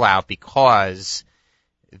the rollout because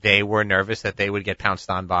they were nervous that they would get pounced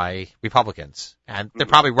on by Republicans. And they're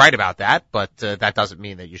probably right about that, but that doesn't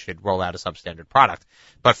mean that you should roll out a substandard product.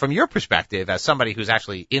 But from your perspective, as somebody who's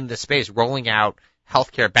actually in this space, rolling out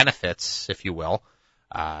healthcare benefits, if you will,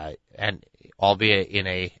 and albeit in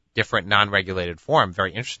a different non-regulated form,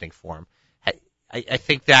 very interesting form, I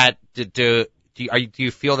think that do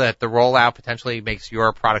you feel that the rollout potentially makes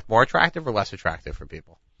your product more attractive or less attractive for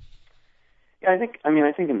people? Yeah, I think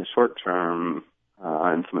in the short term,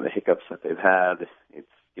 and some of the hiccups that they've had, it's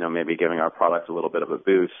maybe giving our product a little bit of a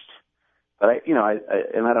boost. But I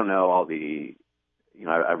don't know all the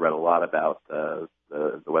I read a lot about the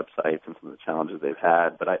the websites and some of the challenges they've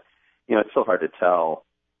had. But it's still hard to tell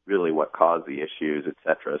really what caused the issues, et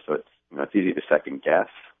cetera. So it's easy to second guess.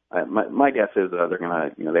 My guess is that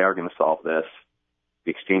they are gonna solve this.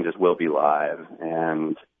 The exchanges will be live,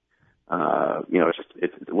 and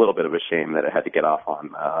it's a little bit of a shame that it had to get off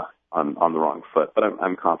on the wrong foot. But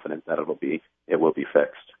I'm confident that it will be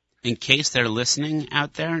fixed. In case they're listening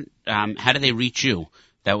out there, how do they reach you?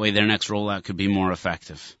 That way their next rollout could be more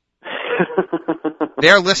effective.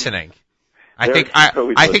 They're listening. I think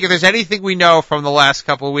if there's anything we know from the last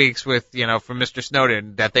couple of weeks from Mr.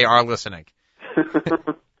 Snowden, that they are listening.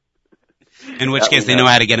 In which case they know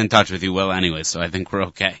how to get in touch with you, Will, anyway, so I think we're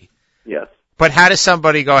okay. Yes. But how does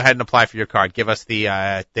somebody go ahead and apply for your card? Give us they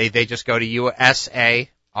just go to usarx.com?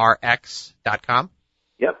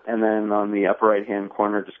 Yep, and then on the upper right-hand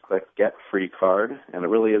corner, just click Get Free Card, and it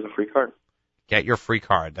really is a free card. Get your free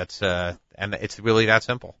card. That's and it's really that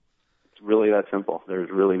simple. It's really that simple. There's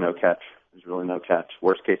really no catch.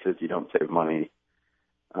 Worst case is you don't save money,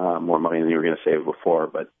 more money than you were going to save before,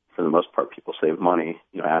 but for the most part, people save money,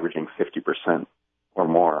 averaging 50% or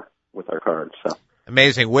more with our cards. So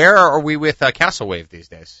amazing. Where are we with Castle Wave these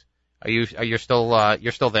days? You're still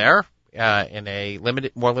there in a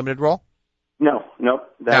more limited role? No.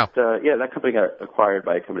 That company got acquired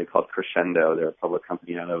by a company called Crescendo. They're a public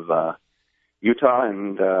company out of Utah,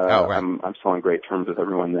 and right. I'm still on great terms with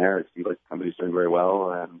everyone there. It seems like the company's doing very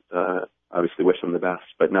well, and obviously wish them the best.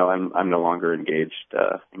 But no, I'm no longer engaged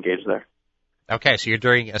there. Okay, so you're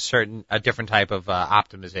doing a different type of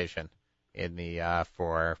optimization in the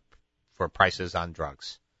for prices on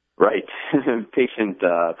drugs. Right, patient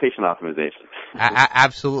optimization.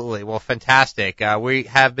 Absolutely. Well, fantastic. We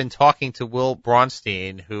have been talking to Will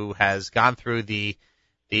Braunstein, who has gone through the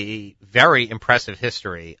very impressive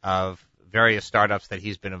history of various startups that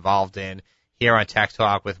he's been involved in here on Tech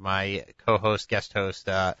Talk with my guest host,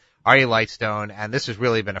 Aryeh Lightstone, and this has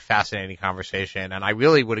really been a fascinating conversation, and I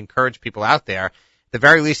really would encourage people out there, at the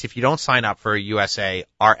very least, if you don't sign up for a USA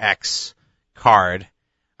RX card,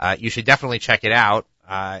 you should definitely check it out,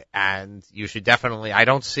 and you should definitely, I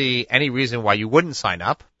don't see any reason why you wouldn't sign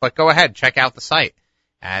up, but go ahead, check out the site,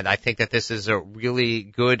 and I think that this is a really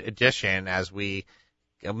good addition as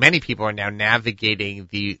many people are now navigating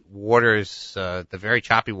the waters, the very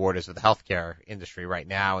choppy waters of the healthcare industry right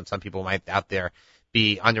now, and some people might out there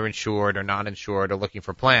be underinsured or non-insured or looking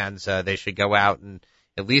for plans. They should go out and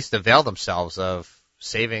at least avail themselves of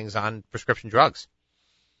savings on prescription drugs.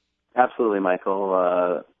 Absolutely,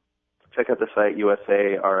 Michael. Check out the site,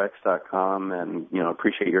 usarx.com, and,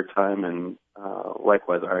 appreciate your time, and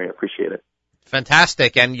likewise, Ari, appreciate it.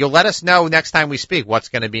 Fantastic. And you'll let us know next time we speak what's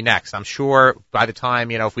going to be next. I'm sure by the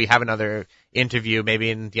time, if we have another interview, maybe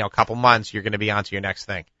in, a couple months, you're going to be on to your next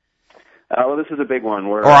thing. Well, this is a big one.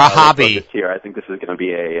 Or a hobby. This year. I think this is going to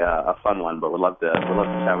be a fun one, but we'd love to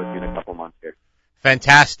chat with you in a couple months here.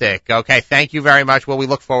 Fantastic. Okay. Thank you very much. Well, we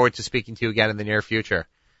look forward to speaking to you again in the near future.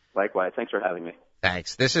 Likewise. Thanks for having me.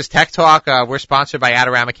 Thanks. This is Tech Talk. We're sponsored by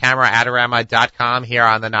Adorama Camera, adorama.com here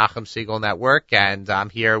on the Nachum Siegel Network. And I'm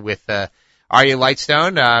here with Aryeh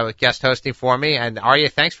Lightstone, guest hosting for me. And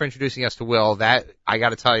Aryeh, thanks for introducing us to Will. That, I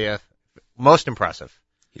got to tell you, most impressive.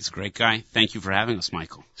 He's a great guy. Thank you for having us,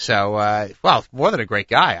 Michael. So, more than a great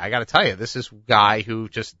guy, I got to tell you, this is a guy who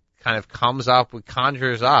just kind of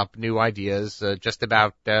conjures up new ideas just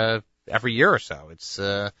about every year or so.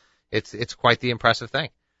 It's quite the impressive thing.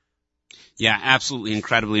 Yeah, absolutely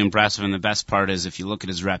incredibly impressive. And the best part is if you look at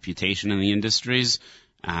his reputation in the industries,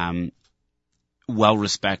 well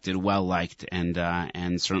respected, well liked,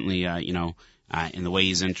 and certainly, in the way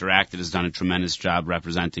he's interacted, has done a tremendous job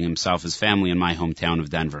representing himself, his family, in my hometown of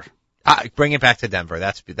Denver. Bring it back to Denver.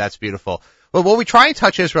 That's beautiful. Well, we try and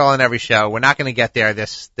touch Israel on every show. We're not going to get there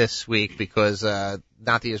this week because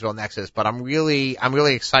not the Israel Nexus, but I'm really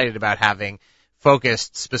excited about having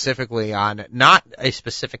focused specifically on not a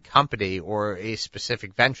specific company or a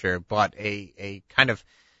specific venture, but a kind of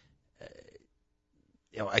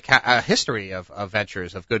a history of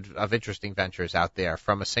ventures, of interesting ventures out there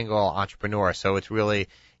from a single entrepreneur. So it's really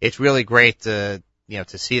great to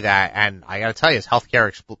see that. And I got to tell you, as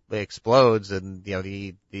healthcare explodes and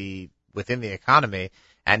the within the economy,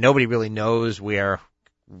 and nobody really knows where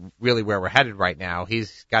we're headed right now,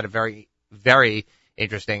 he's got a very, very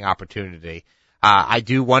interesting opportunity. I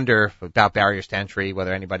do wonder about barriers to entry,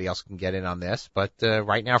 whether anybody else can get in on this, but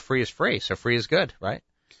right now free is free, so free is good, right?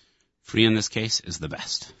 Free in this case is the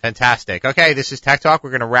best. Fantastic. Okay, this is Tech Talk. We're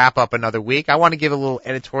going to wrap up another week. I want to give a little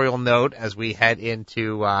editorial note as we head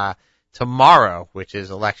into tomorrow, which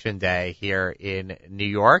is Election Day here in New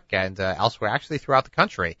York and elsewhere, actually throughout the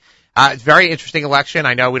country. It's a very interesting election.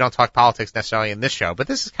 I know we don't talk politics necessarily in this show, but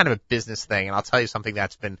this is kind of a business thing, and I'll tell you something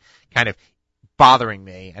that's been kind of bothering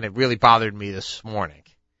me, and it really bothered me this morning.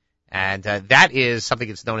 And that is something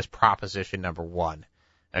that's known as Proposition Number 1.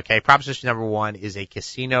 Okay, Proposition Number 1 is a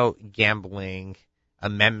casino gambling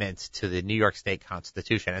amendment to the New York State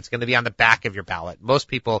Constitution. It's going to be on the back of your ballot. Most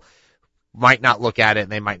people might not look at it,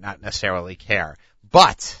 and they might not necessarily care.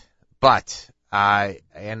 But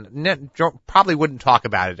probably wouldn't talk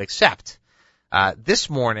about it, except this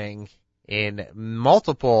morning in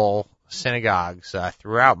multiple synagogues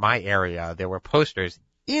throughout my area, there were posters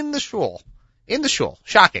in the shul.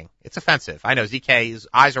 Shocking. It's offensive. I know ZK's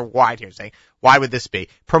eyes are wide here saying, why would this be?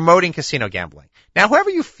 Promoting casino gambling. Now, however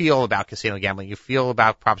you feel about casino gambling, you feel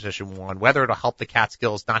about Proposition 1, whether it'll help the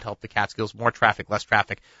Catskills, not help the Catskills, more traffic, less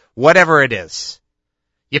traffic, whatever it is.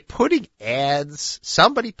 You're putting ads,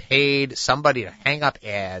 somebody paid somebody to hang up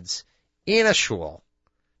ads in a shul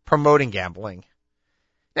promoting gambling.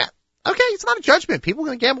 Now, okay, it's not a judgment. People are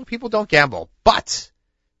going to gamble, people don't gamble. But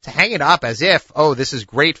to hang it up as if, oh, this is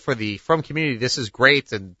great for the Frum community, this is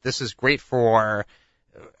great, and this is great for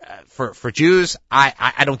Jews,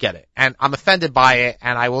 I don't get it. And I'm offended by it,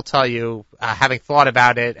 and I will tell you, having thought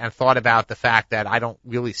about it and thought about the fact that I don't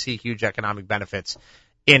really see huge economic benefits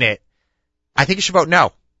in it, I think you should vote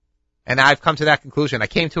no. And I've come to that conclusion. I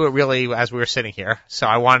came to it really as we were sitting here, so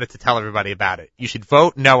I wanted to tell everybody about it. You should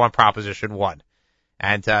vote no on Proposition 1.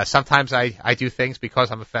 And sometimes I do things because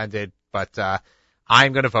I'm offended, but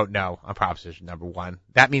I'm going to vote no on Proposition Number 1.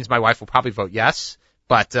 That means my wife will probably vote yes,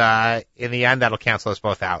 but in the end, that'll cancel us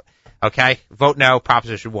both out. Okay? Vote no,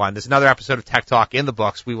 Proposition 1. There's another episode of Tech Talk in the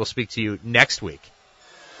books. We will speak to you next week.